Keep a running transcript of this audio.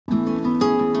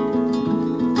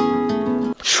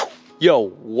Yo,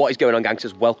 what is going on,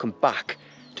 gangsters? Welcome back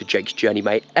to Jake's Journey,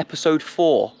 mate. Episode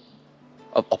 4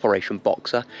 of Operation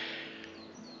Boxer.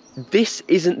 This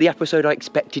isn't the episode I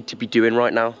expected to be doing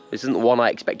right now. This isn't the one I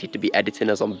expected to be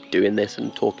editing as I'm doing this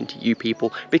and talking to you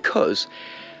people, because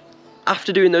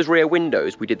after doing those rear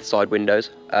windows, we did the side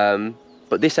windows,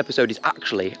 but this episode is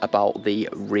actually about the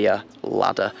rear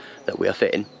ladder that we are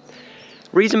fitting.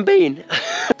 Reason being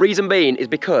is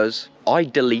because I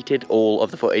deleted all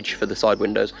of the footage for the side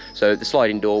windows. So the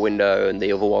sliding door window and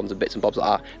the other ones and bits and bobs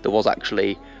like that, there was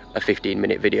actually a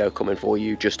 15-minute video coming for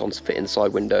you just on fitting the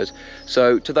side windows.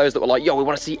 So to those that were like, yo, we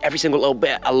want to see every single little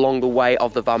bit along the way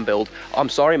of the van build, I'm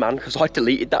sorry, man, because I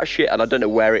deleted that shit and I don't know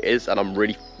where it is and I'm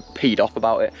really peed off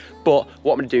about it. But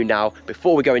what I'm going to do now,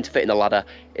 before we go into fitting the ladder,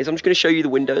 is I'm just going to show you the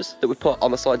windows that we put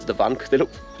on the sides of the van, because they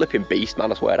look flipping beast,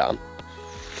 man, I swear down.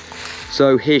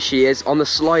 So here she is on the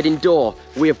sliding door.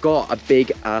 We have got a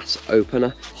big ass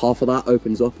opener. Half of that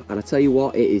opens up, and I tell you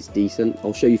what, it is decent.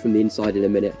 I'll show you from the inside in a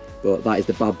minute, but that is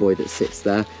the bad boy that sits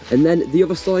there. And then the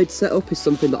other side setup is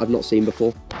something that I've not seen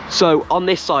before. So on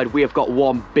this side, we have got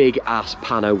one big ass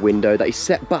pano window that is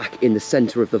set back in the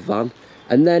center of the van.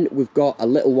 And then we've got a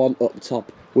little one up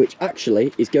top, which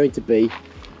actually is going to be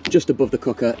just above the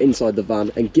cooker inside the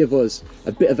van and give us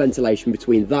a bit of ventilation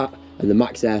between that and the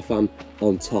max air fan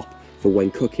on top for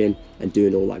when cooking and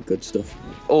doing all that good stuff.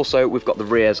 Also, we've got the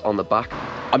rears on the back.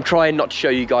 I'm trying not to show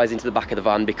you guys into the back of the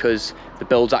van because the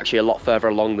build's actually a lot further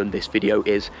along than this video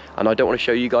is, and I don't want to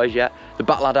show you guys yet. The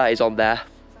back ladder is on there,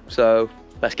 so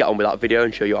let's get on with that video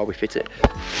and show you how we fit it.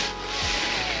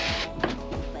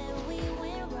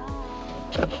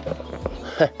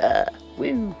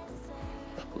 Woo.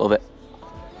 Love it.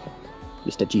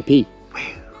 Mr. GP.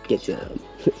 Get down.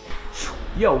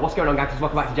 Yo, what's going on, guys?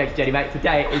 Welcome back to Jake's Journey, mate.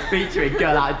 Today is featuring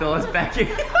Girl Outdoors Becky.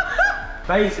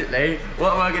 Basically,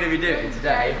 what we're going to be doing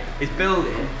today is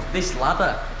building this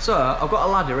ladder. So, I've got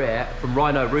a ladder here from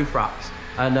Rhino Roof Racks,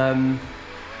 and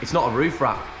it's not a roof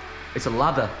rack, it's a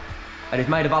ladder, and it's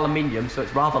made of aluminium, so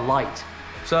it's rather light.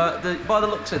 So, by the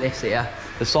looks of this here,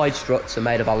 the side struts are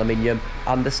made of aluminium,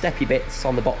 and the steppy bits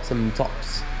on the bottom and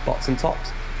tops.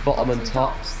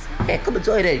 Yeah, come and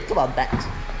join in, come on, Bex.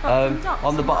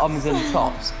 On the bottoms and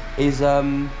tops is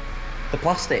the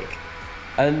plastic,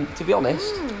 and to be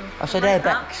honest, I said, hey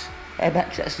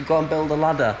Bex, let's go and build a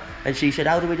ladder, and she said,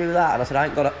 how do we do that? And I said, I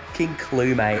ain't got a fucking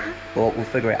clue, mate, but we'll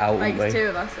figure it out. Makes two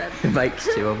of us then. It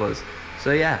makes two of us.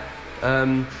 So yeah,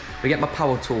 we get my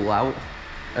power tool out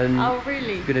and oh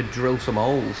really? Gonna drill some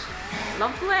holes.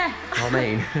 Lovely. I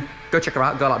mean, go check her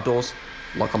out, Girl Outdoors.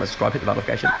 Like, comment, subscribe, hit the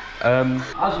notification.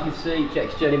 As you can see,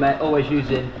 Jake's Journey, mate, always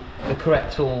using the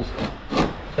correct tools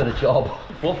for the job.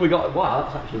 What have we got? Wow,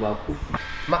 that's actually well cool.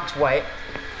 Max weight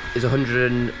is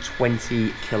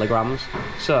 120 kilograms.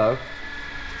 So,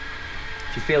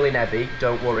 if you're feeling heavy,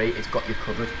 don't worry, it's got you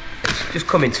covered. It's just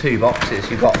come in two boxes.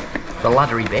 You've got the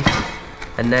laddery bit,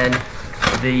 and then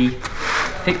the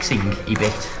fixing-y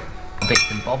bits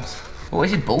and bobs. Oh,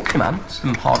 this is bulky, man.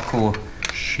 Some hardcore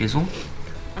shizzle.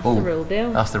 That's the real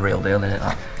deal. That's the real deal, isn't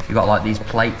it? You've got like these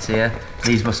plates here.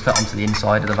 These must fit onto the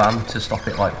inside of the van to stop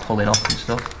it like pulling off and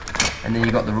stuff. And then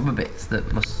you've got the rubber bits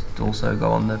that must also go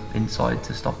on the inside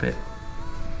to stop it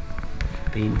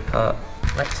being hurt.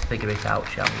 Let's figure it out,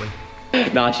 shall we?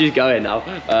 Nah, she's going now.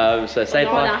 So say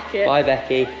bye. Bye,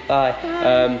 Becky.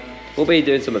 Bye. We'll be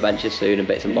doing some adventures soon and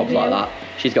bits and bobs like that.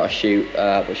 She's got to shoot,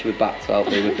 but she'll be back to help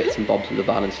me with bits and bobs with the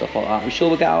van and stuff like that. I'm sure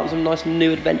we'll get out on some nice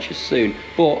new adventures soon.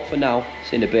 But for now,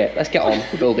 see in a bit. Let's get on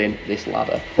building this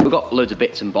ladder. We've got loads of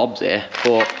bits and bobs here,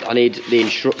 but I need the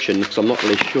instructions because I'm not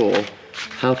really sure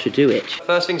how to do it.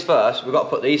 First things first, we've got to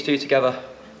put these two together,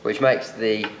 which makes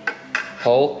the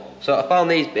hole. So I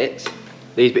found these bits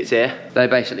here. They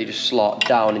basically just slot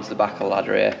down into the back of the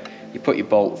ladder here. You put your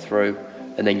bolt through,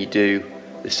 and then you do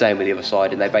the same with the other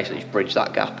side, and they basically just bridge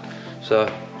that gap.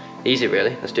 So easy,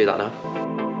 really. Let's do that now.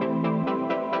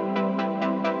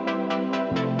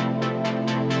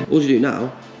 All you do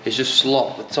now is just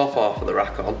slot the top half of the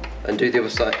rack on and do the other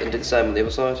side, and do the same on the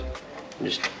other side, and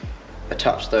just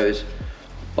attach those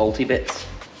bolty bits.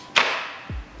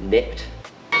 Nipped.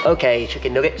 Okay,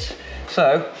 chicken nuggets.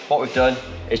 So what we've done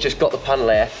is just got the panel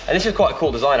here, and this is quite a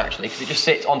cool design actually, because it just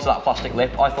sits onto that plastic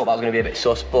lip. I thought that was going to be a bit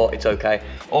sus, but it's okay.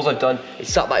 All I've done is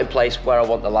sat that in place where I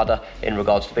want the ladder in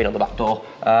regards to being on the back door,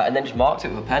 and then just marked it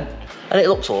with a pen, and it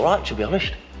looks all right, to be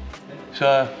honest.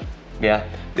 So yeah,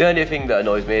 the only thing that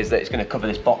annoys me is that it's going to cover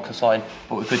this boxer sign,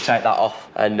 but we could take that off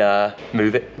and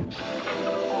move it.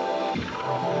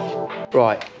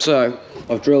 Right, so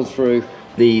I've drilled through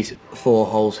these 4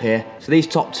 holes here. So these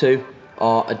top 2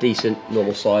 are a decent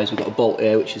normal size. We've got a bolt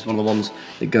here, which is one of the ones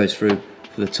that goes through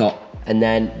for the top. And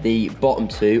then the bottom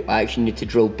two, I actually need to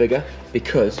drill bigger,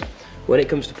 because when it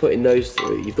comes to putting those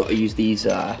through, you've got to use these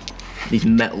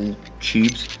metal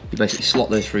tubes. You basically slot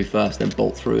those through first, then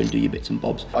bolt through and do your bits and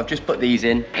bobs. I've just put these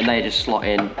in, and they just slot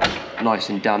in nice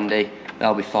and dandy.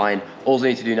 They'll be fine. All I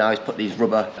need to do now is put these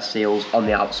rubber seals on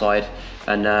the outside,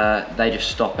 and they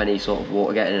just stop any sort of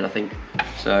water getting in, I think.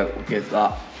 So we'll give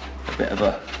that a bit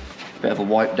of a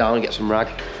wipe down, get some rag,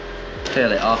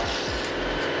 peel it off.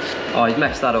 Oh, he's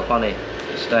messed that up, hasn't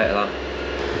he? The state of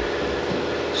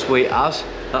that. Sweet as.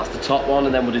 That's the top one,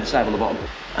 and then we'll do the same on the bottom.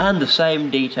 And the same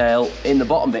detail in the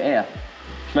bottom bit here.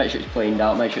 Just make sure it's cleaned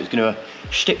out, make sure it's gonna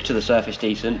stick to the surface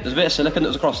decent. There's a bit of silicone that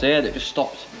was across here that just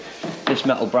stopped this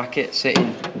metal bracket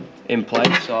sitting in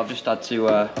place, so I've just had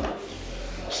to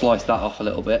slice that off a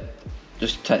little bit,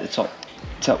 just to take the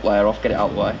top layer off, get it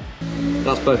out of the way.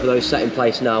 That's both of those set in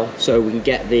place now, so we can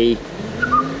get the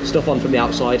stuff on from the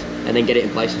outside and then get it in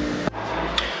place.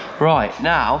 Right,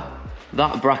 now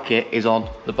that bracket is on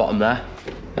the bottom there,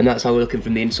 and that's how we're looking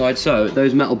from the inside. So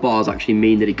those metal bars actually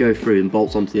mean that it goes through and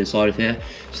bolts onto the inside of here.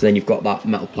 So then you've got that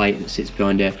metal plate that sits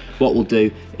behind here. What we'll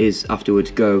do is afterwards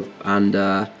go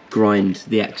and grind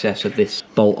the excess of this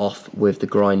bolt off with the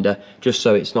grinder, just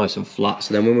so it's nice and flat.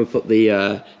 So then when we put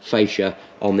the fascia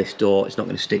on this door, it's not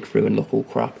going to stick through and look all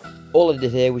crap. All I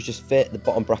did here was just fit the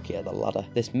bottom bracket of the ladder.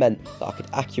 This meant that I could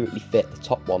accurately fit the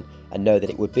top one and know that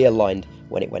it would be aligned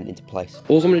when it went into place.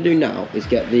 All I'm going to do now is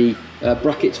get the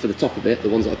brackets for the top of it, the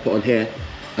ones that I put on here,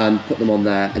 and put them on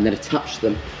there, and then attach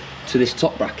them to this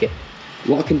top bracket.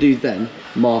 What I can do then,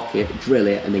 mark it, drill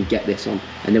it, and then get this on,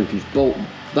 and then we can just bolt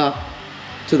that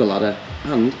to the ladder,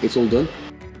 and it's all done.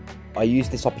 I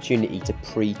used this opportunity to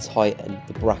pre-tighten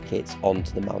the brackets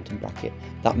onto the mounting bracket.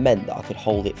 That meant that I could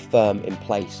hold it firm in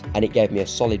place, and it gave me a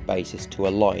solid basis to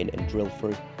align and drill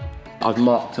through. I've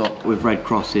marked up with red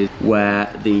crosses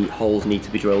where the holes need to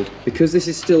be drilled. Because this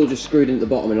is still just screwed in at the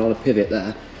bottom and on a pivot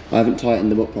there, I haven't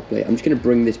tightened them up properly. I'm just going to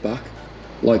bring this back,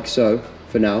 like so,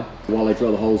 for now, while I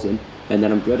drill the holes in, and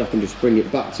then I'm good. I can just bring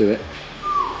it back to it,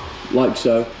 like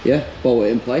so, yeah, bolt it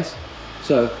in place.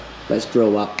 So, let's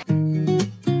drill that.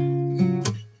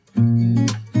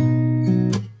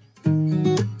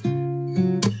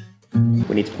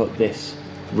 We need to put this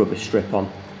rubber strip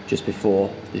on just before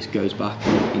this goes back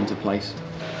into place.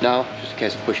 Now, just a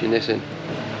case of pushing this in.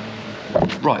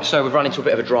 Right, so we've run into a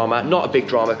bit of a drama. Not a big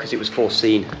drama because it was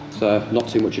foreseen, so not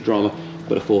too much a drama,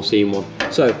 but a foreseen one.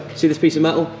 So, see this piece of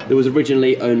metal? There was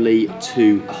originally only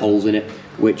 2 holes in it,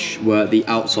 which were the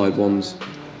outside ones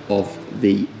of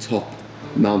the top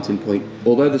mounting point.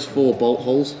 Although there's 4 bolt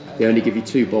holes, they only give you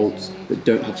 2 bolts that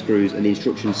don't have screws, and the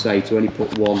instructions say to only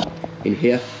put 1 in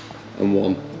here and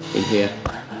 1 in here.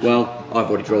 Well, I've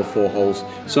already drilled 4 holes,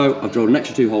 so I've drilled an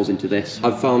extra 2 holes into this.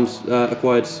 I've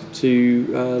acquired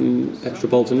 2 extra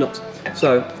bolts and nuts.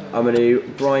 So I'm going to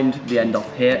grind the end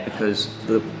off here, because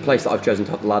the place that I've chosen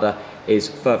to have the ladder is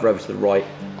further over to the right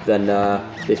than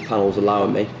this panel's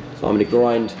allowing me. So I'm going to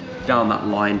grind down that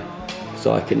line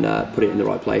so I can put it in the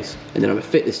right place, and then I'm going to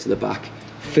fit this to the back,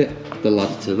 fit the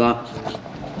ladder to that,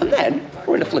 and then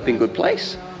we're in a flipping good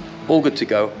place. All good to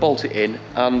go, bolt it in,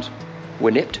 and we're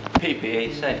nipped.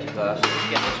 PPE, safety first, let's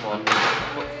get this one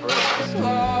put through. As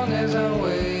long as I'm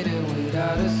waiting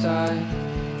without a sign,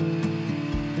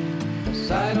 the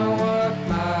sign of what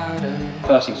matters.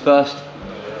 First things first,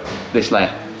 this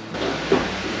layer.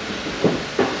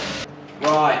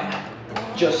 Right,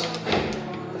 just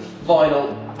the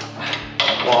final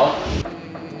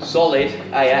one. Solid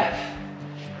AF.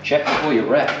 Check before you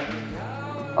wreck.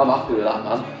 I'm happy with that,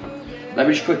 man. Let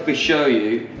me just quickly show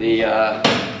you the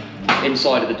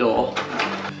inside of the door.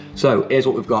 So here's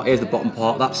what we've got. Here's the bottom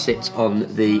part that sits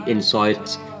on the inside.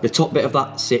 The top bit of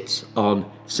that sits on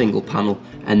single panel,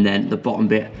 and then the bottom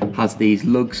bit has these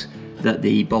lugs that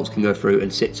the bolts can go through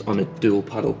and sits on a dual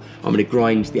panel. I'm going to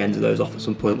grind the ends of those off at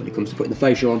some point when it comes to putting the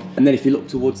fascia on. And then if you look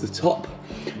towards the top,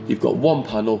 you've got 1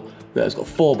 panel that has got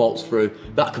 4 bolts through.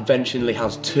 That conventionally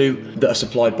has 2 that are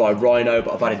supplied by Rhino,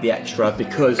 but I've added the extra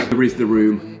because there is the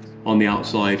room on the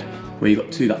outside where you've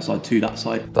got 2 that side, 2 that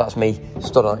side. That's me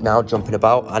stood on it now, jumping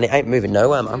about, and it ain't moving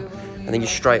nowhere, man. And then you're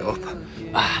straight up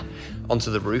onto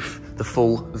the roof, the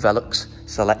full Velux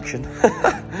selection.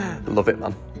 Love it,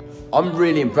 man. I'm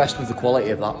really impressed with the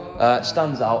quality of that.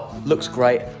 Stands out, looks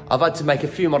great. I've had to make a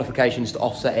few modifications to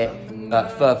offset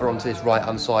it further onto this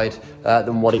right-hand side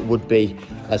than what it would be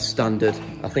as standard.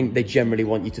 I think they generally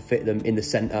want you to fit them in the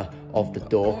centre of the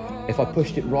door. If I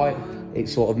pushed it right, it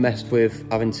sort of messed with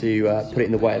having to put it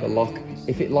in the way of the lock.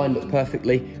 If it lined up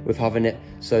perfectly with having it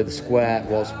so the square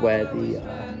was where the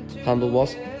handle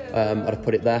was, I'd have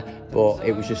put it there, but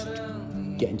it was just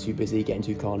getting too busy, getting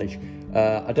too carnage.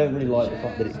 I don't really like the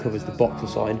fact that it covers the Boxer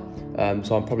sign,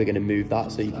 so I'm probably going to move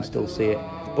that so you can still see it.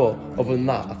 But other than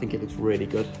that, I think it looks really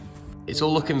good. It's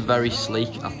all looking very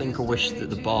sleek. I think I wish that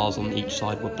the bars on each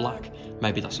side were black.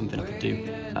 Maybe that's something I could do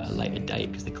at a later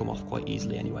date because they come off quite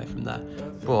easily anyway from there.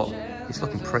 But it's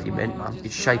looking pretty mint, man.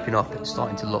 It's shaping up. It's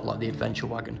starting to look like the adventure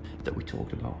wagon that we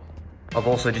talked about. I've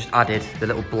also just added the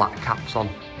little black caps on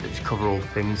that just cover all the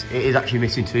things. It is actually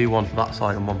missing two, one for that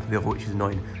side and one for the other, which is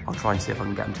annoying. I'll try and see if I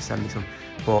can get them to send me some.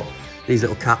 But these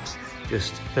little caps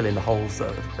just fill in the holes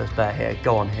that are there here,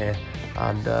 go on here,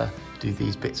 and do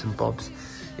these bits and bobs.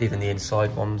 Even the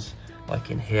inside ones, like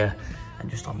in here, and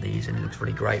just on these, and it looks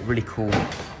really great, really cool,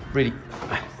 really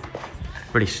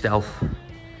stealth,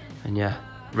 and yeah,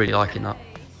 really liking that.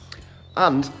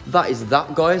 And that is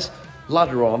that, guys.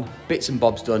 Ladder on, bits and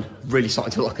bobs done, really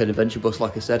starting to look like an adventure bus,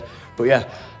 like I said. But yeah,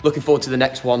 looking forward to the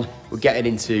next one. We're getting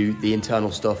into the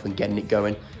internal stuff and getting it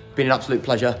going. Been an absolute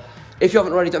pleasure. If you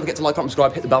haven't already, don't forget to like, comment,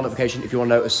 subscribe, hit the bell notification if you want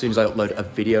to know as soon as I upload a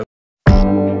video.